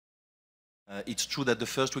It's true that the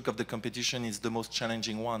first week of the competition is the most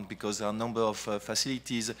challenging one because there are a number of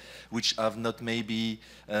facilities which have not maybe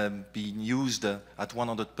been used at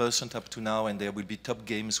 100% up to now, and there will be top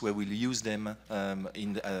games where we'll use them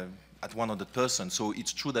at 100%. So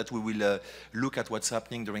it's true that we will look at what's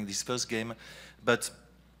happening during this first game, but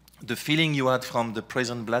the feeling you had from the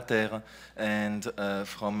present Blatter and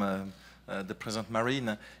from the present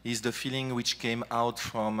Marine is the feeling which came out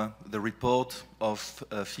from the report of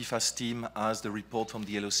FIFA's team as the report from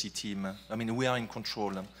the LOC team. I mean, we are in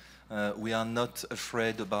control. We are not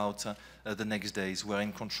afraid about the next days. We are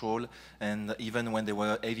in control, and even when there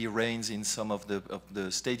were heavy rains in some of the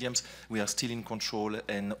stadiums, we are still in control,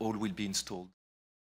 and all will be installed.